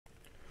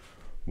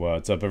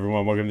What's up,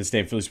 everyone? Welcome to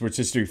State Philly Sports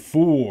History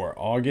for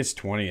August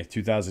 20th,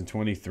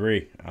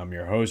 2023. I'm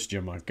your host,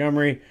 Jim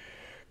Montgomery.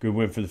 Good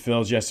win for the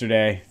Phillies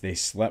yesterday. They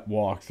slept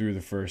walk through the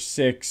first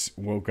six,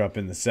 woke up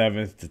in the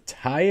seventh to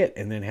tie it,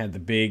 and then had the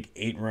big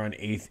 8-run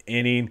eighth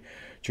inning.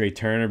 Trey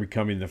Turner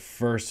becoming the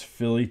first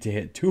Philly to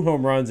hit 2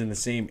 home runs in the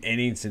same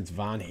inning since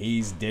Von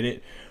Hayes did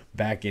it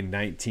back in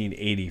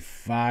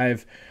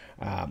 1985.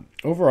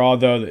 Overall,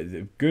 though,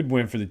 the good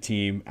win for the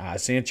team.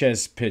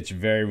 Sanchez pitched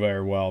very,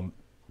 very well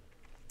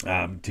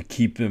to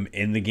keep them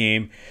in the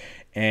game.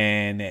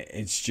 And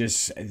it's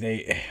just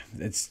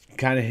it's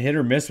kind of hit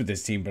or miss with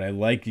this team,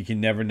 but you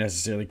can never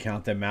necessarily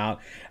count them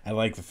out. I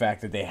like the fact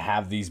that they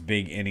have these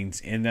big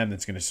innings in them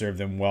that's going to serve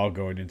them well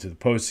going into the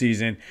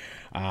postseason.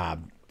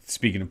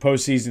 Speaking of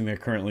postseason, they're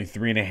currently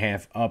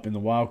 3.5 up in the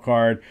wild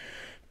card,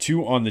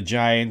 2 on the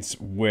Giants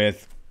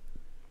with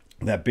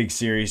that big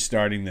series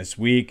starting this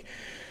week.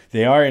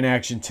 They are in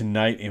action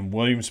tonight in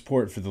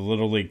Williamsport for the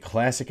Little League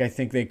Classic, I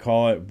think they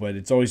call it, but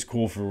it's always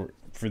cool for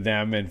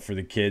them and for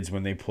the kids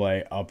when they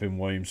play up in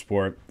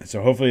Williamsport.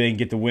 So hopefully they can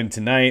get the win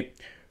tonight,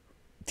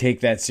 take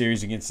that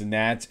series against the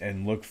Nats,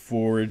 and look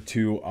forward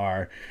to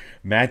our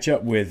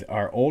matchup with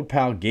our old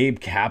pal Gabe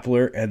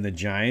Kapler and the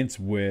Giants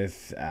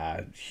with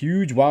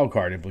huge wild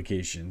card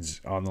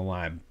implications on the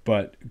line.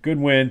 But good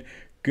win,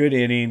 good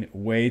inning,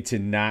 way to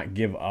not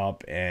give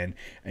up. And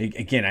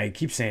again, I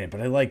keep saying it,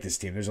 but I like this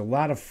team. There's a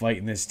lot of fight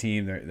in this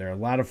team. They're a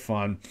lot of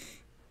fun.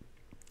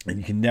 And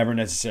you can never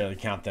necessarily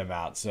count them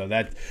out. So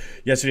that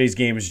yesterday's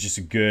game was just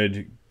a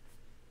good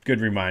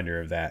reminder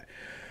of that.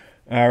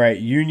 All right,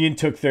 Union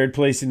took third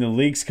place in the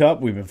Leagues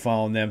Cup. We've been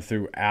following them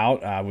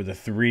throughout with a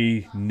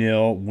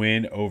 3-0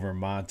 win over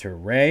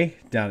Monterey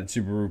down at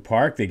Subaru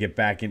Park. They get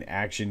back in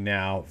action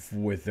now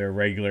with their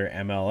regular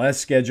MLS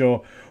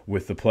schedule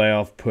with the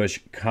playoff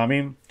push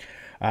coming.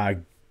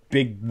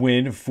 Big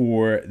win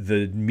for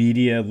the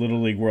Media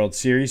Little League World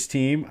Series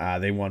team.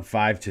 They won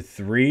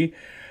 5-3.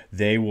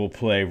 They will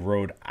play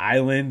Rhode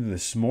Island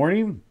this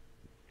morning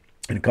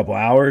in a couple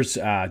hours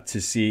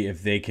to see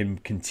if they can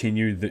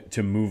continue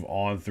to move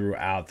on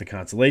throughout the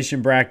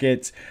consolation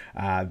brackets.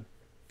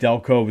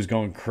 Delco was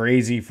going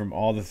crazy from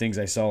all the things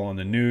I saw on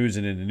the news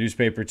and in the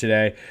newspaper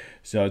today.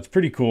 So it's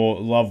pretty cool.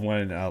 Love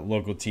when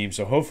local teams.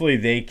 So hopefully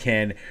they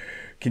can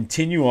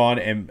continue on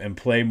and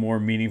play more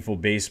meaningful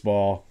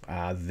baseball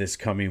this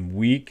coming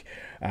week.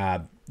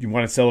 You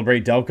want to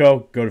celebrate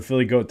Delco, go to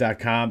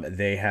phillygoat.com.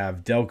 They have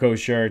Delco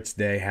shirts.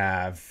 They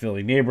have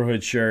Philly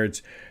neighborhood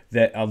shirts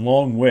that,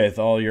 along with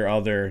all your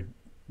other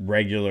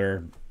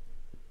regular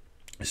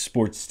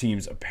sports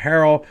teams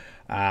apparel.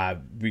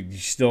 We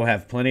still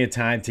have plenty of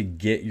time to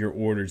get your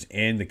orders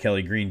in. The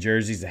Kelly Green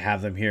jerseys, to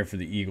have them here for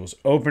the Eagles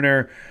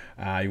opener.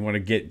 You want to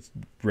get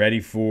ready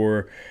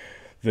for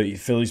the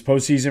Phillies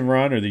postseason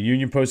run or the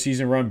Union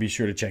postseason run, be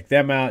sure to check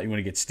them out. You want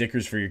to get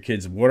stickers for your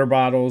kids' water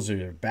bottles or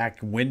your back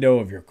window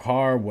of your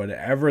car,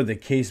 whatever the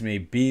case may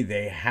be,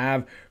 they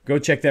have. Go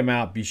check them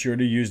out. Be sure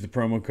to use the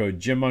promo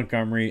code Jim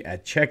Montgomery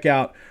at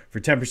checkout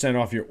for 10%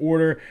 off your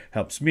order.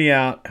 Helps me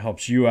out,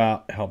 helps you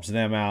out, helps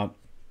them out,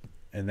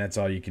 and that's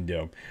all you can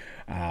do.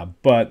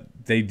 But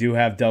they do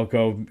have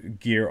Delco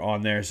gear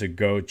on there, so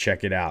go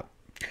check it out.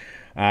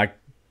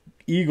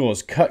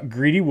 Eagles cut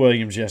Greedy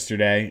Williams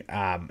yesterday,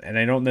 and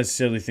I don't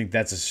necessarily think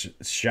that's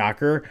a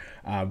shocker,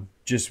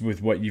 just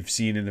with what you've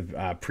seen in the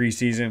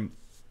preseason.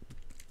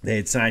 They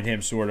had signed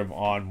him sort of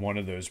on one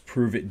of those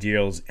prove-it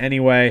deals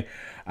anyway.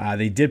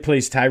 They did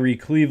place Tyree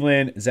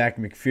Cleveland, Zach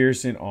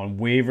McPherson on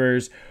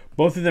waivers.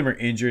 Both of them are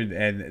injured,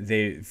 and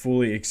they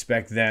fully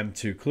expect them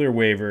to clear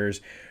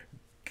waivers,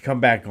 come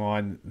back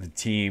on the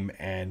team,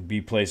 and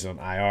be placed on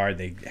IR.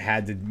 They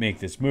had to make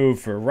this move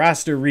for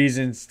roster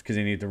reasons because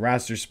they need the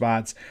roster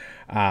spots.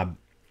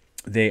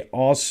 They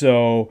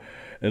also,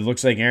 it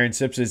looks like Aaron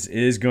Sipsis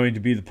is going to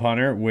be the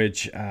punter,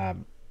 which I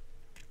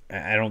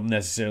don't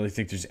necessarily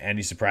think there's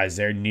any surprise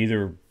there.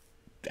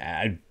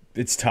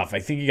 It's tough. I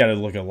think you got to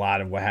look at a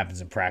lot of what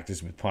happens in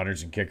practice with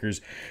punters and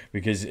kickers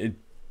because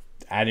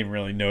I didn't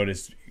really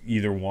notice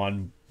either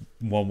one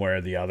way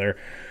or the other.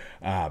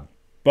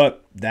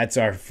 But that's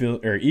our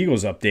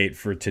Eagles update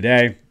for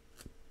today.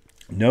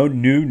 No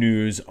new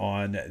news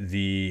on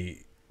the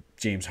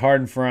James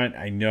Harden front.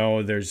 I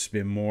know there's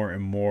been more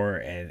and more,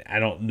 and I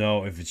don't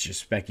know if it's just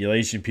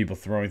speculation, people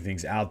throwing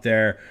things out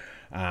there.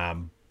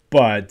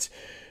 But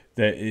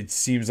it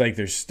seems like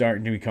there's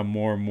starting to become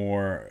more and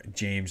more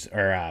Joel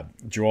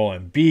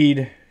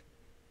Embiid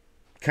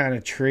kind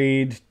of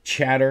trade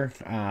chatter.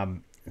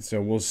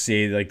 So we'll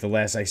see. Like the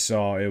last I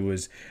saw, I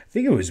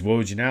think it was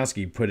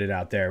Wojnarowski put it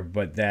out there,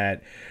 but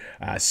that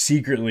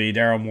secretly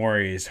Daryl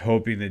Morey is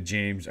hoping that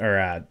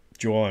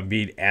Joel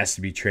Embiid asked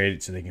to be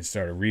traded so they can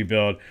start a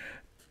rebuild.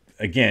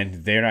 Again,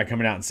 they're not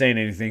coming out and saying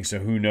anything, so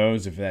who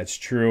knows if that's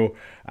true.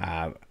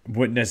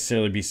 Wouldn't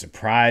necessarily be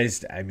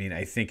surprised. I mean,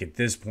 I think at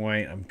this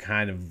point I'm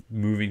kind of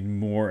moving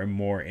more and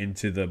more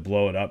into the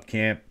blow it up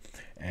camp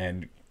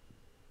and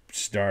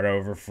start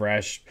over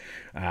fresh.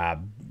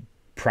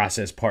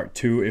 Process part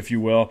 2, if you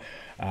will.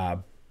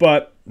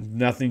 But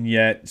nothing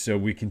yet, so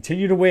we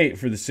continue to wait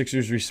for the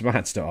Sixers'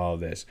 response to all of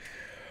this.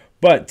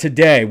 But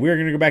today, we're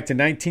going to go back to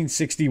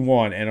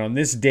 1961. And on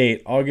this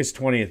date, August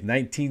 20th,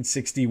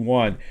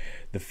 1961,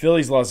 the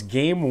Phillies lost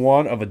Game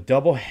 1 of a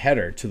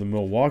doubleheader to the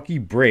Milwaukee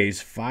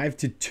Braves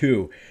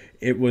 5-2.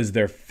 It was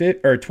their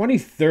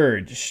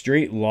 23rd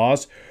straight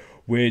loss,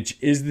 which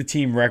is the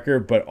team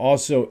record, but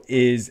also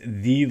is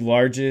the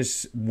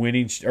largest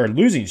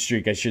losing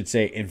streak, I should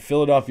say, in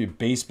Philadelphia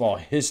baseball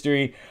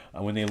history.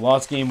 When they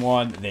lost Game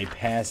 1, they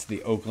passed the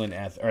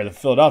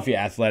Philadelphia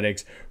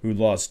Athletics, who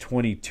lost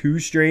 22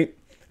 straight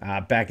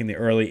back in the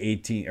late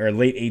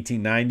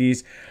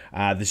 1890s.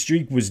 The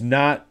streak was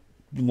not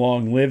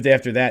long-lived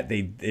after that.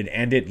 It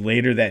ended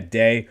later that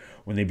day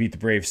when they beat the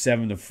Braves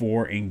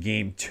 7-4 in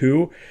Game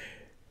 2.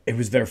 It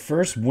was their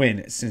first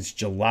win since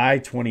July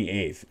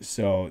 28th,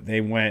 so they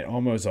went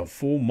almost a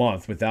full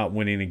month without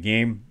winning a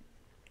game.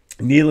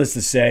 Needless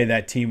to say,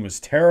 that team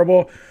was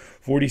terrible.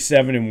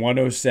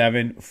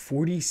 47-107,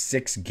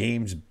 46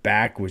 games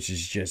back, which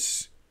is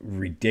just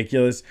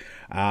ridiculous.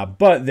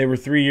 But they were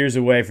 3 years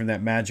away from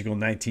that magical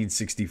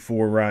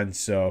 1964 run,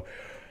 so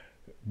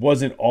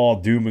wasn't all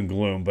doom and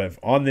gloom. But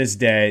on this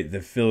day, the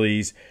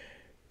Phillies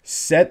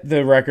set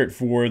the record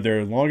for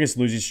their longest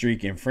losing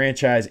streak in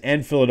franchise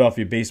and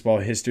Philadelphia baseball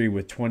history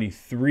with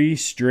 23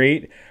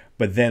 straight,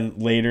 but then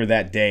later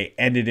that day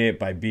ended it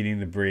by beating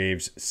the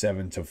Braves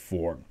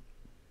 7-4.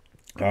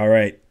 All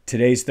right,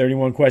 today's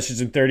 31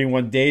 questions in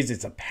 31 days.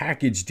 It's a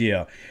package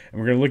deal.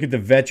 And we're going to look at the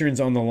veterans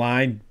on the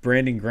line,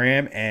 Brandon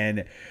Graham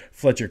and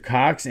Fletcher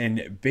Cox,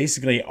 and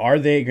basically, are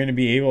they going to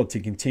be able to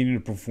continue to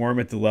perform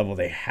at the level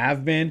they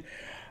have been?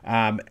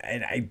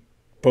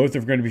 Both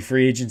are going to be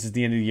free agents at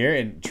the end of the year,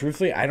 and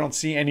truthfully, I don't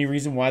see any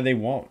reason why they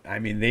won't. I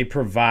mean, they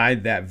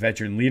provide that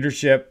veteran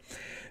leadership.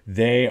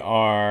 They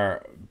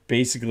are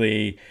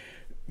basically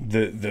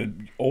the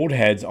old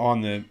heads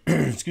on the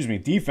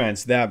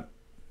defense that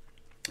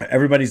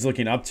everybody's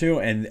looking up to,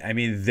 and I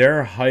mean,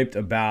 they're hyped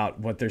about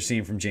what they're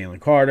seeing from Jalen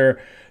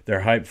Carter.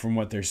 They're hyped from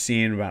what they're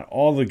seeing about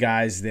all the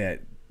guys the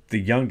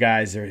young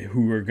guys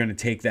who are going to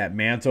take that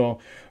mantle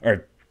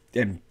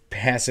and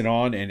pass it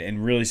on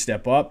and really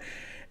step up.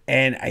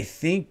 And I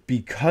think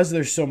because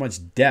there's so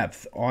much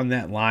depth on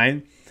that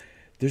line,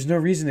 there's no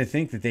reason to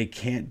think that they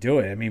can't do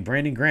it. I mean,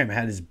 Brandon Graham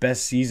had his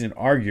best season,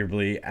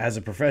 arguably, as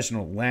a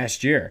professional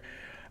last year.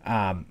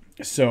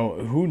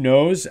 So who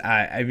knows?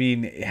 I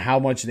mean, how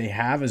much they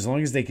have, as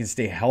long as they can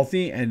stay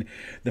healthy. And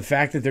the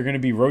fact that they're going to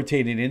be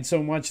rotated in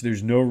so much,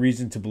 there's no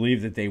reason to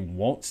believe that they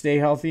won't stay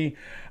healthy.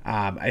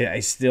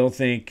 I still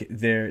think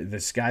the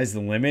sky's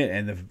the limit,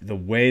 and the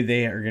way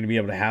they are going to be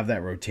able to have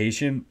that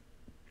rotation,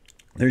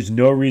 there's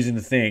no reason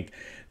to think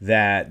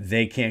that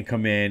they can't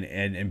come in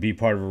and be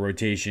part of a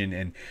rotation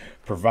and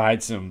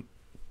provide some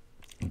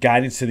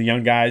guidance to the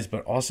young guys,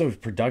 but also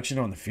production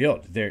on the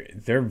field.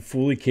 They're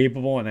fully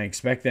capable, and I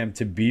expect them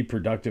to be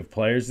productive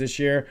players this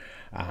year.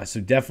 So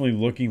definitely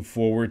looking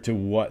forward to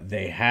what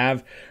they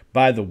have.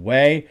 By the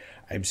way,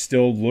 I'm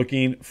still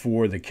looking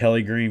for the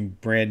Kelly Green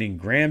Brandon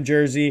Graham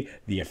jersey,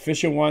 the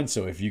official one.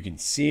 So if you can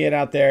see it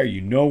out there,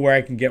 you know where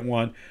I can get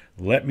one.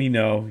 Let me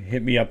know.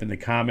 Hit me up in the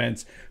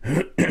comments.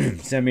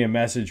 Send me a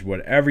message,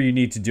 whatever you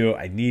need to do.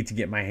 I need to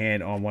get my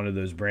hand on one of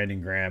those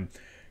Brandon Graham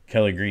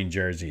Kelly Green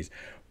jerseys.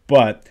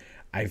 But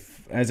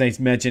as I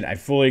mentioned, I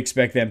fully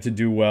expect them to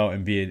do well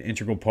and be an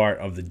integral part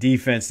of the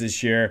defense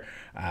this year.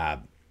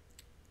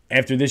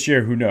 After this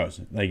year, who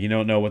knows? Like, you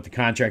don't know what the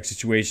contract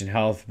situation,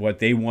 health, what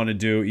they want to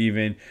do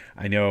even.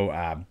 I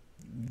know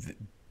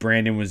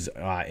Brandon was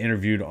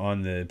interviewed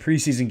on the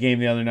preseason game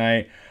the other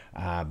night.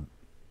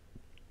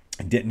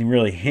 Didn't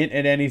really hint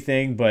at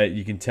anything, but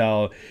you can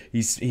tell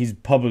he's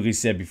publicly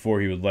said before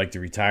he would like to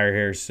retire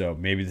here. So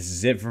maybe this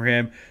is it for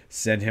him.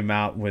 Send him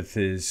out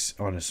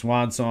on a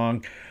swan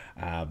song.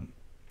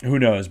 Who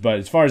knows? But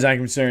as far as I'm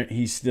concerned,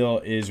 he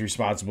still is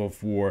responsible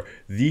for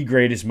the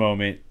greatest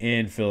moment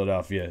in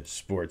Philadelphia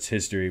sports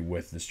history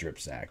with the strip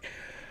sack.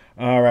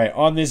 All right,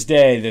 on this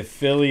day, the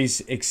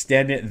Phillies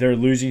extended their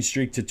losing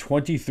streak to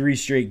 23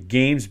 straight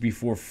games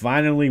before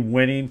finally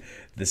winning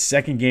the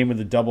second game of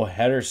the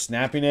doubleheader,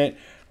 snapping it.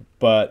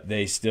 But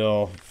they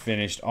still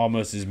finished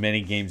almost as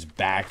many games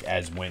back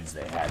as wins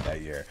they had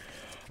that year.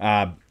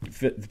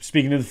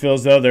 Speaking of the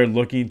Phils, though, they're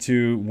looking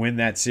to win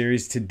that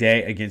series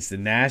today against the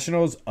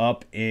Nationals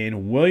up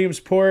in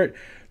Williamsport.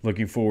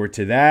 Looking forward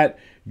to that.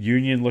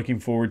 Union looking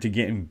forward to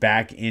getting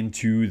back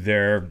into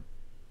their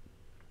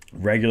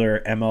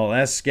regular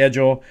MLS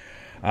schedule.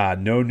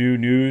 No new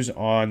news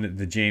on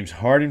the James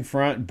Harden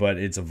front, but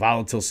it's a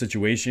volatile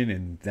situation,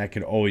 and that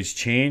could always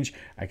change.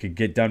 I could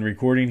get done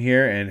recording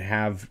here and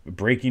have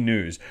breaking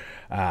news.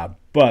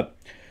 But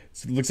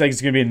it looks like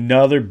it's going to be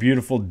another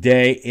beautiful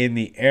day in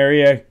the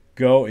area.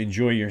 Go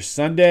enjoy your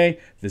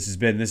Sunday. This has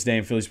been This Day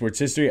in Philly Sports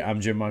History.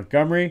 I'm Jim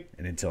Montgomery,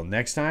 and until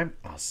next time,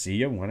 I'll see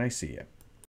you when I see you.